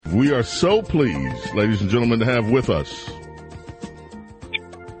We are so pleased, ladies and gentlemen, to have with us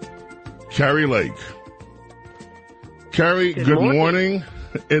Kerry Lake. Kerry, good morning.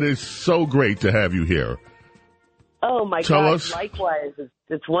 It is so great to have you here. Oh, my God, likewise.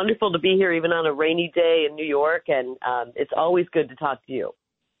 It's wonderful to be here, even on a rainy day in New York, and it's always good to talk to you.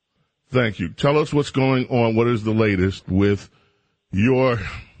 Thank you. Tell us what's going on. What is the latest with your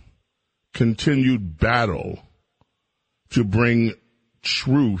continued battle to bring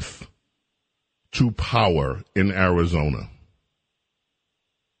truth to power in Arizona?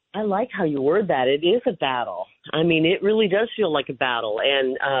 I like how you word that. It is a battle. I mean, it really does feel like a battle,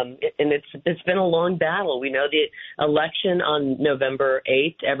 and it's been a long battle. We know the election on November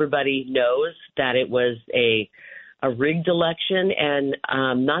 8th. Everybody knows that it was a rigged election, and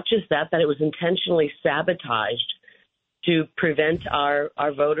not just that it was intentionally sabotaged to prevent our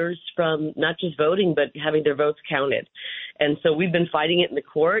voters from not just voting, but having their votes counted. And so we've been fighting it in the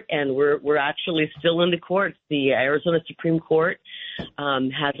court, and we're actually still in the courts. The Arizona Supreme Court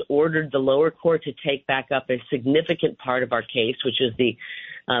has ordered the lower court to take back up a significant part of our case, which is the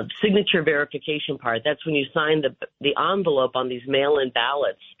signature verification part. That's when you sign the envelope on these mail-in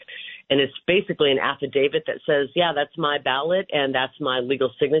ballots. And it's basically an affidavit that says, yeah, that's my ballot and that's my legal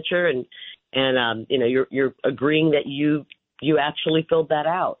signature. And you're agreeing that you actually filled that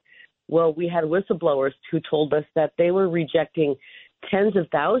out. Well, we had whistleblowers who told us that they were rejecting tens of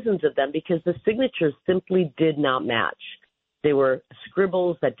thousands of them because the signatures simply did not match. They were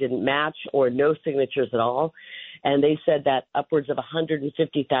scribbles that didn't match or no signatures at all. And they said that upwards of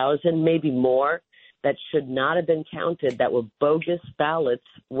 150,000, maybe more, that should not have been counted, that were bogus ballots,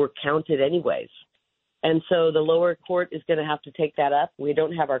 were counted anyways. And so the lower court is going to have to take that up. We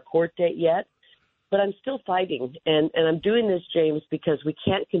don't have our court date yet, but I'm still fighting. And I'm doing this, James, because we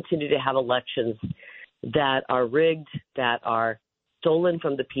can't continue to have elections that are rigged, that are stolen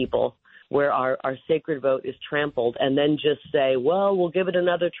from the people, where our sacred vote is trampled, and then just say, well, we'll give it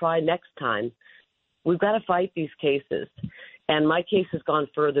another try next time. We've got to fight these cases. And my case has gone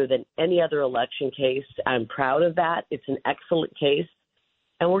further than any other election case. I'm proud of that. It's an excellent case,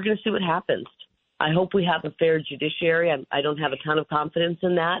 and we're going to see what happens. I hope we have a fair judiciary. I don't have a ton of confidence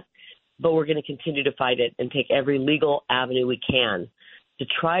in that, but we're going to continue to fight it and take every legal avenue we can to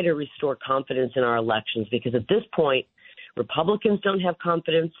try to restore confidence in our elections, because at this point, Republicans don't have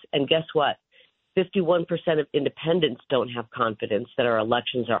confidence, and guess what? 51% of independents don't have confidence that our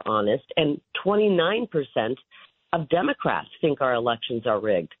elections are honest, and 29% of Democrats think our elections are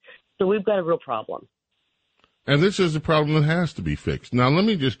rigged. So we've got a real problem. And this is a problem that has to be fixed. Now, let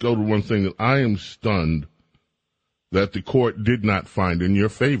me just go to one thing that I am stunned that the court did not find in your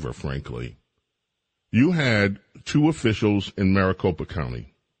favor, frankly. You had two officials in Maricopa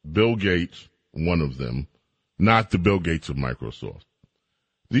County, Bill Gates, one of them, not the Bill Gates of Microsoft.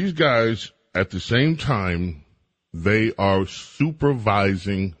 These guys, at the same time, they are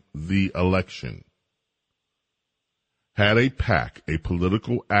supervising the election, had a PAC, a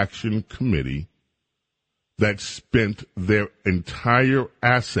political action committee, that spent their entire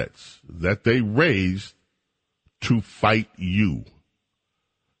assets that they raised to fight you,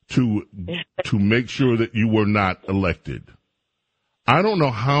 to make sure that you were not elected. I don't know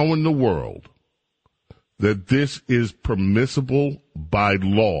how in the world that this is permissible by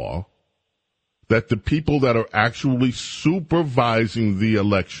law, that the people that are actually supervising the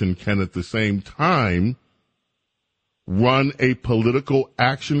election can at the same time run a political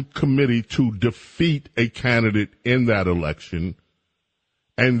action committee to defeat a candidate in that election.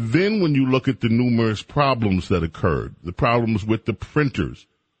 And then when you look at the numerous problems that occurred, the problems with the printers,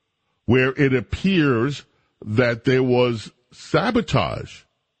 where it appears that there was sabotage,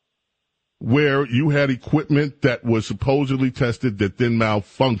 where you had equipment that was supposedly tested that then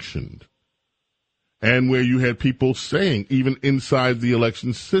malfunctioned, and where you had people saying, even inside the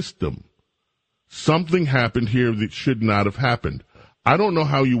election system, something happened here that should not have happened. I don't know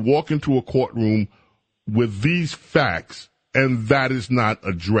how you walk into a courtroom with these facts and that is not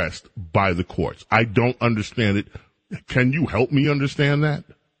addressed by the courts. I don't understand it. Can you help me understand that?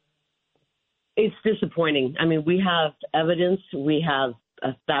 It's disappointing. I mean, we have evidence. We have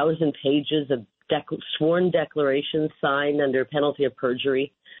 1,000 pages of sworn declarations signed under penalty of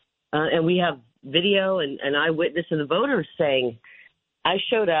perjury. And we have video and eyewitness of the voters saying, I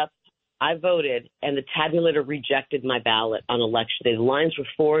showed up, I voted, and the tabulator rejected my ballot on election day. The lines were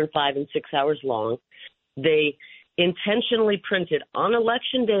 4 and 5 and 6 hours long. They intentionally printed on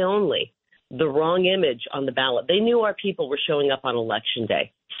election day only the wrong image on the ballot. They knew our people were showing up on election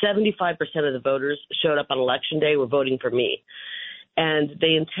day. 75% of the voters showed up on election day were voting for me. And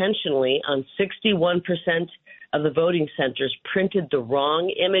they intentionally, on 61% of the voting centers printed the wrong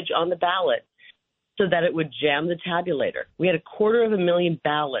image on the ballot so that it would jam the tabulator. We had 250,000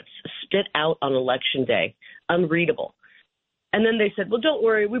 ballots spit out on Election Day, unreadable. And then they said, well, don't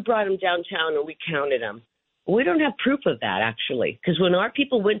worry, we brought them downtown and we counted them. We don't have proof of that, actually, because when our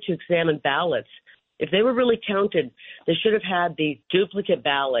people went to examine ballots, if they were really counted, they should have had the duplicate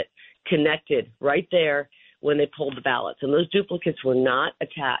ballot connected right there when they pulled the ballots. And those duplicates were not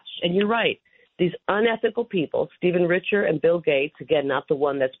attached. And you're right. These unethical people, Stephen Richer and Bill Gates, again, not the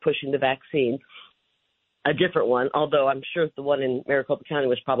one that's pushing the vaccine, a different one, although I'm sure the one in Maricopa County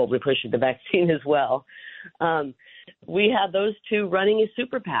was probably pushing the vaccine as well. We have those two running a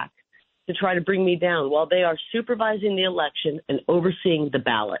super PAC to try to bring me down while they are supervising the election and overseeing the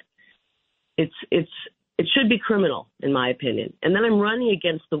ballot. It should be criminal, in my opinion. And then I'm running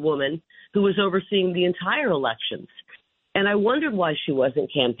against the woman who was overseeing the entire elections. And I wondered why she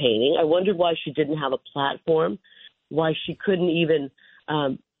wasn't campaigning. I wondered why she didn't have a platform, why she couldn't even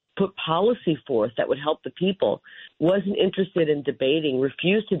put policy forth that would help the people, wasn't interested in debating,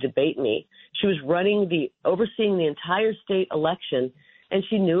 refused to debate me. She was overseeing the entire state election, and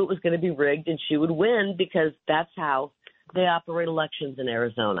she knew it was going to be rigged and she would win because that's how they operate elections in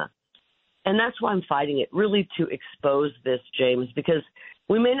Arizona. And that's why I'm fighting it, really to expose this, James, because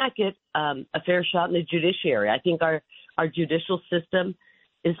we may not get a fair shot in the judiciary. I think our judicial system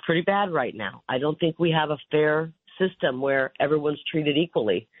is pretty bad right now. I don't think we have a fair system where everyone's treated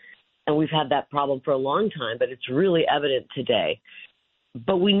equally. And we've had that problem for a long time, but it's really evident today.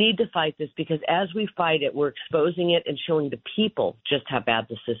 But we need to fight this because as we fight it, we're exposing it and showing the people just how bad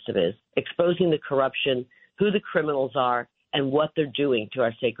the system is, exposing the corruption, who the criminals are, and what they're doing to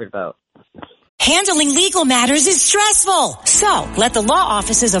our sacred vote. Handling legal matters is stressful. So, let the law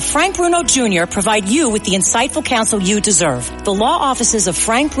offices of Frank Bruno Jr. provide you with the insightful counsel you deserve. The law offices of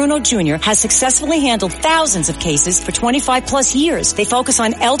Frank Bruno Jr. has successfully handled thousands of cases for 25 plus years. They focus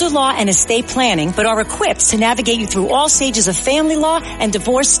on elder law and estate planning, but are equipped to navigate you through all stages of family law and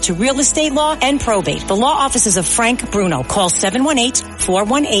divorce to real estate law and probate. The law offices of Frank Bruno. Call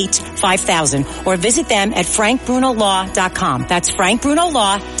 718-418-5000 or visit them at frankbrunolaw.com. That's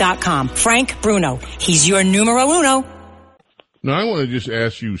frankbrunolaw.com. Frank Bruno. He's your numero uno. Now, I want to just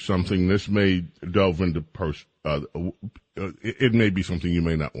ask you something. This may delve into it may be something you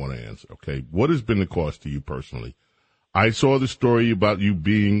may not want to answer, okay? What has been the cost to you personally? I saw the story about you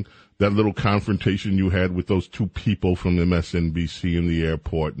being that little confrontation you had with those two people from MSNBC in the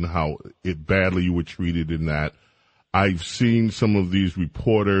airport and how badly you were treated in that. I've seen some of these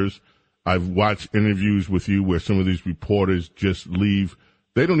reporters. I've watched interviews with you where some of these reporters just leave.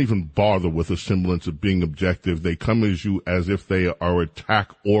 They don't even bother with a semblance of being objective. They come at you as if they are attack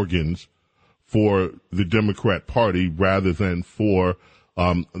organs for the Democrat Party rather than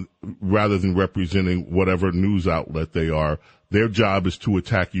representing whatever news outlet they are. Their job is to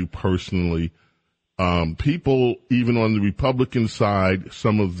attack you personally. People, even on the Republican side,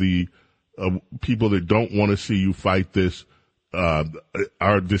 some of the people that don't want to see you fight this,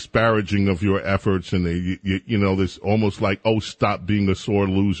 are disparaging of your efforts, and this almost like, oh, stop being a sore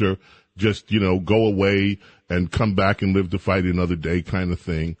loser, just, go away and come back and live to fight another day kind of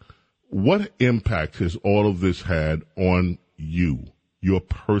thing. What impact has all of this had on you, your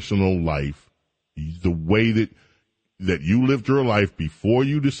personal life, the way that you lived your life before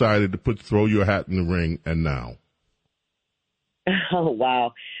you decided to throw your hat in the ring and now? Oh,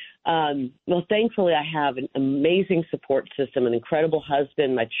 wow. Well, thankfully, I have an amazing support system, an incredible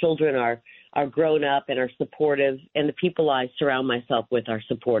husband. My children are grown up and are supportive, and the people I surround myself with are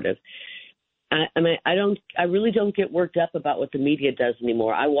supportive. I really don't get worked up about what the media does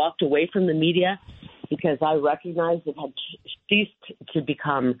anymore. I walked away from the media because I recognized it had ceased to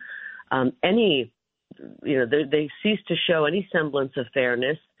become they ceased to show any semblance of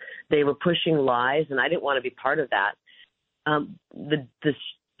fairness. They were pushing lies, and I didn't want to be part of that. The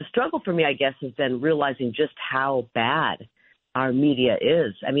struggle for me, I guess, has been realizing just how bad our media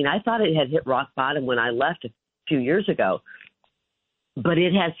is. I mean, I thought it had hit rock bottom when I left a few years ago, but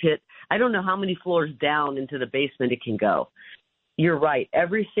it has hit, I don't know how many floors down into the basement it can go. You're right.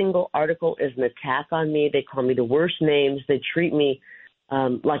 Every single article is an attack on me. They call me the worst names. They treat me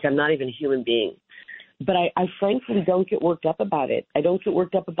like I'm not even a human being. But I frankly don't get worked up about it. I don't get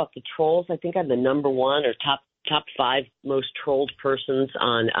worked up about the trolls. I think I'm the number one or top 5 most trolled persons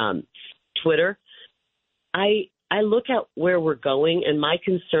on Twitter. I look at where we're going, and my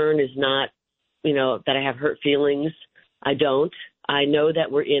concern is not, that I have hurt feelings. I don't. I know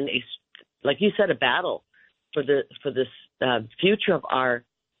that we're in like you said, a battle for this future of our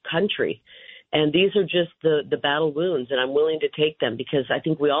country. And these are just the battle wounds, and I'm willing to take them because I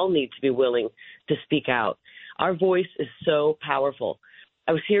think we all need to be willing to speak out. Our voice is so powerful.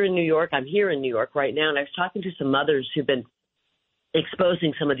 I was here in New York. I'm here in New York right now, and I was talking to some mothers who've been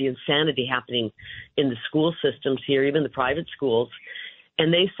exposing some of the insanity happening in the school systems here, even the private schools.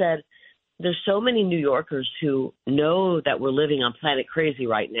 And they said, there's so many New Yorkers who know that we're living on planet crazy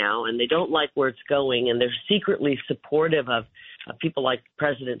right now, and they don't like where it's going, and they're secretly supportive of people like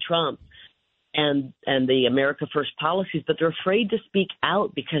President Trump and the America First policies, but they're afraid to speak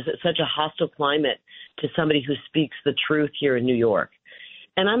out because it's such a hostile climate to somebody who speaks the truth here in New York.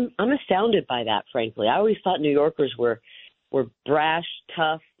 And I'm astounded by that, frankly. I always thought New Yorkers were brash,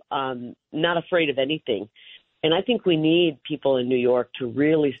 tough, not afraid of anything. And I think we need people in New York to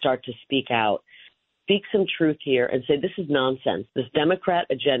really start to speak out, speak some truth here and say, this is nonsense. This Democrat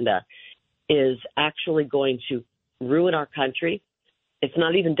agenda is actually going to ruin our country. It's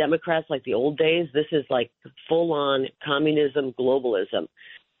not even Democrats like the old days. This is like full-on communism, globalism.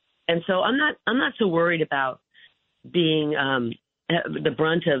 And so I'm not so worried about being the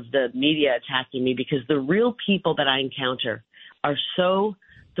brunt of the media attacking me, because the real people that I encounter are so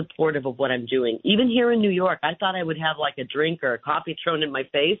supportive of what I'm doing. Even here in New York, I thought I would have like a drink or a coffee thrown in my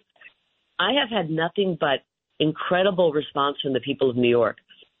face. I have had nothing but incredible response from the people of New York.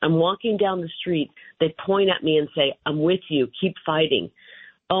 I'm walking down the street. They point at me and say, I'm with you. Keep fighting.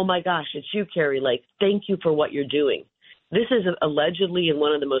 Oh, my gosh, it's you, Kerry Lake. Thank you for what you're doing. This is allegedly in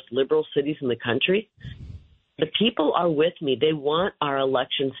one of the most liberal cities in the country. The people are with me. They want our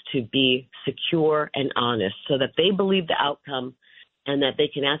elections to be secure and honest so that they believe the outcome and that they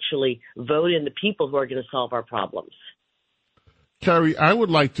can actually vote in the people who are going to solve our problems. Kerry, I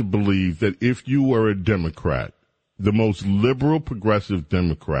would like to believe that if you were a Democrat, the most liberal, progressive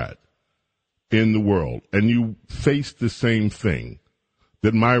Democrat in the world, and you faced the same thing,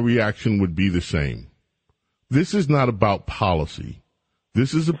 that my reaction would be the same. This is not about policy.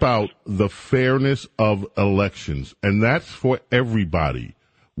 This is about the fairness of elections, and that's for everybody.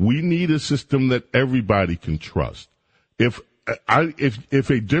 We need a system that everybody can trust. If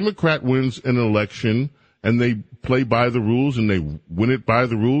a Democrat wins an election and they play by the rules and they win it by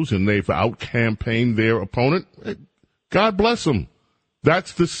the rules and they've out-campaigned their opponent, God bless them.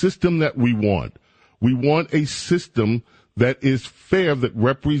 That's the system that we want. We want a system that is fair, that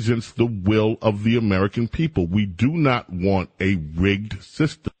represents the will of the American people. We do not want a rigged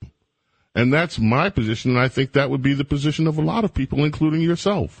system. And that's my position, and I think that would be the position of a lot of people, including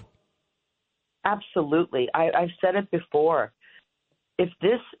yourself. Absolutely. I've said it before.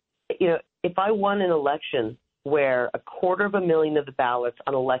 If I won an election where 250,000 of the ballots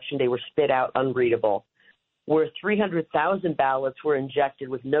on election day were spit out unreadable, where 300,000 ballots were injected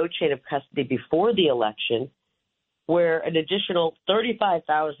with no chain of custody before the election, where an additional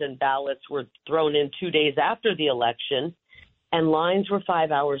 35,000 ballots were thrown in 2 days after the election, and lines were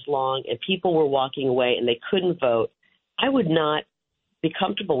 5 hours long, and people were walking away and they couldn't vote, I would not be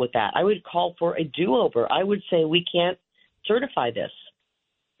comfortable with that. I would call for a do-over. I would say we can't certify this,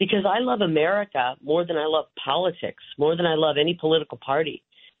 because I love America more than I love politics, more than I love any political party.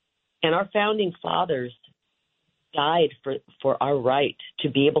 And our founding fathers died for our right to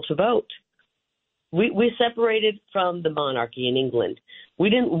be able to vote. We separated from the monarchy in England. We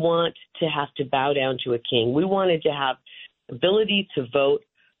didn't want to have to bow down to a king. We wanted to have ability to vote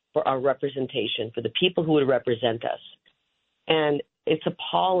for our representation, for the people who would represent us. And it's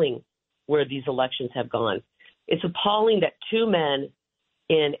appalling where these elections have gone. It's appalling that two men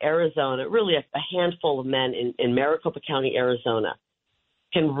in Arizona, really a handful of men in Maricopa County, Arizona,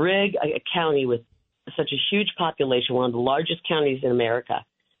 can rig a county with such a huge population, one of the largest counties in America,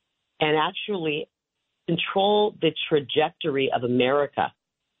 and actually control the trajectory of America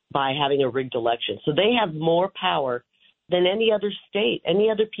by having a rigged election. So they have more power than any other state, any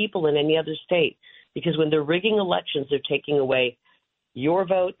other people in any other state, because when they're rigging elections, they're taking away your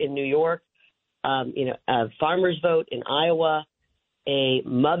vote in New York, a farmer's vote in Iowa, a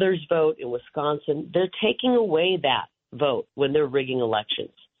mother's vote in Wisconsin. They're taking away that vote when they're rigging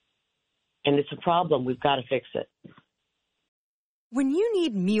elections. And it's a problem. We've got to fix it. When you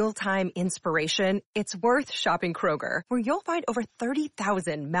need mealtime inspiration, it's worth shopping Kroger, where you'll find over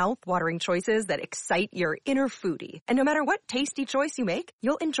 30,000 mouth-watering choices that excite your inner foodie. And no matter what tasty choice you make,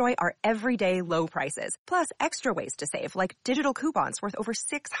 you'll enjoy our everyday low prices, plus extra ways to save, like digital coupons worth over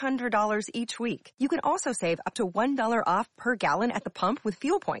 $600 each week. You can also save up to $1 off per gallon at the pump with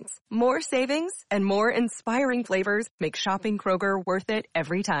fuel points. More savings and more inspiring flavors make shopping Kroger worth it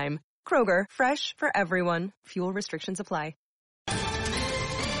every time. Kroger, fresh for everyone. Fuel restrictions apply.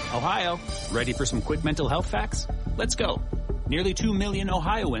 Ohio, ready for some quick mental health facts? Let's go. Nearly 2 million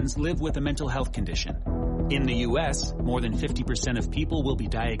Ohioans live with a mental health condition. In the U.S., more than 50% of people will be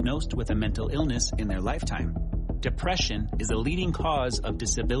diagnosed with a mental illness in their lifetime. Depression is a leading cause of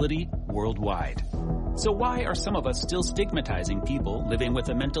disability worldwide. So why are some of us still stigmatizing people living with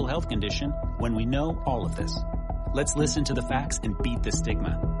a mental health condition when we know all of this? Let's listen to the facts and beat the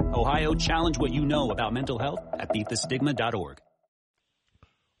stigma. Ohio, challenge what you know about mental health at beatthestigma.org.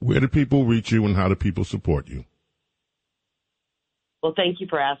 Where do people reach you and how do people support you? Well, thank you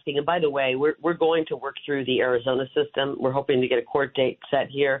for asking. And by the way, we're going to work through the Arizona system. We're hoping to get a court date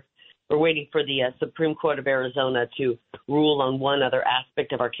set here. We're waiting for the Supreme Court of Arizona to rule on one other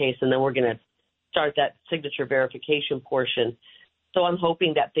aspect of our case, and then we're going to start that signature verification portion. So I'm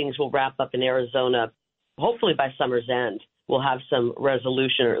hoping that things will wrap up in Arizona, hopefully by summer's end. We'll have some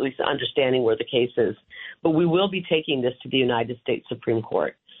resolution or at least understanding where the case is. But we will be taking this to the United States Supreme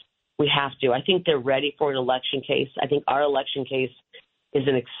Court. We have to. I think they're ready for an election case. I think our election case is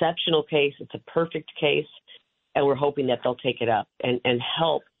an exceptional case. It's a perfect case, and we're hoping that they'll take it up and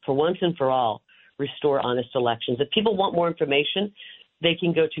help, for once and for all, restore honest elections. If people want more information, they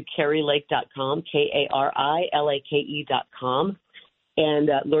can go to kerrylake.com, KARILAKE.com, and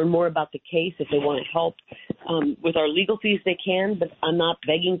learn more about the case. If they want help with our legal fees, they can, but I'm not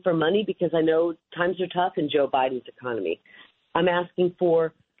begging for money because I know times are tough in Joe Biden's economy. I'm asking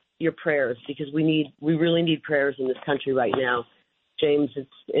for your prayers because we really need prayers in this country right now. James,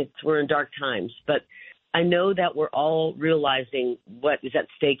 we're in dark times, but I know that we're all realizing what is at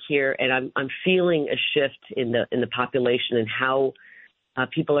stake here, and I'm feeling a shift in the population and how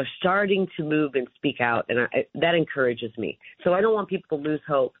people are starting to move and speak out, and that encourages me. So I don't want people to lose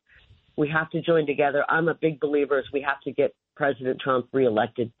hope. We have to join together. I'm a big believer we have to get President Trump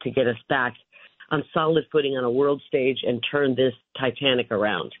reelected to get us back on solid footing on a world stage and turn this Titanic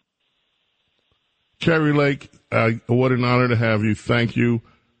around. Kerry Lake, what an honor to have you. Thank you.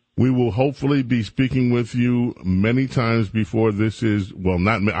 We will hopefully be speaking with you many times before this is,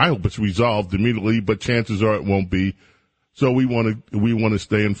 I hope it's resolved immediately, but chances are it won't be. So we want to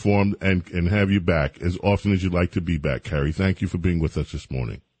stay informed and have you back as often as you'd like to be back, Kerry. Thank you for being with us this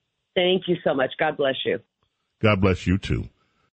morning. Thank you so much. God bless you. God bless you too.